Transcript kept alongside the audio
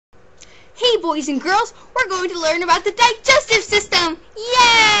Hey boys and girls, we're going to learn about the digestive system!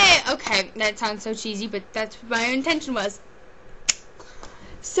 Yay! Okay, that sounds so cheesy, but that's what my intention was.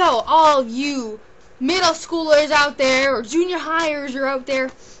 So, all you middle schoolers out there, or junior highers are out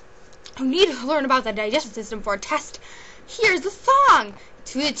there, who need to learn about the digestive system for a test, here's the song,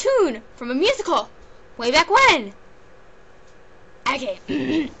 to the tune from a musical, way back when. Okay.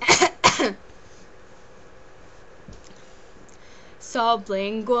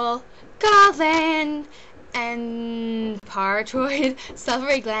 Sublingual gland and parotid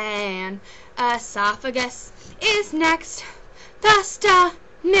salivary gland. Esophagus is next. The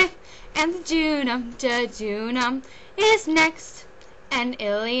stomach and the jejunum is next. And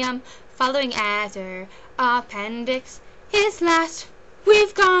ileum following after. Appendix is last.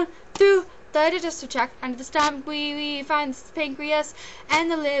 We've gone through the digestive tract. Under the stomach we find the pancreas and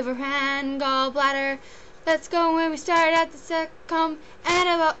the liver and gallbladder. Let's go when we start at the cecum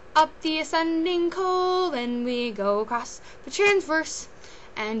and up the ascending colon. We go across the transverse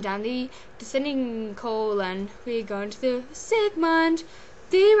and down the descending colon. We go into the sigmoid.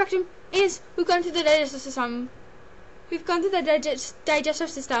 The rectum is, we've gone through the digestive system. We've gone through the digestive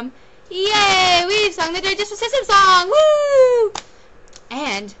system. Yay! We've sung the digestive system song! Woo!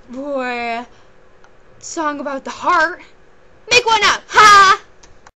 And for a song about the heart, make one up! Ha!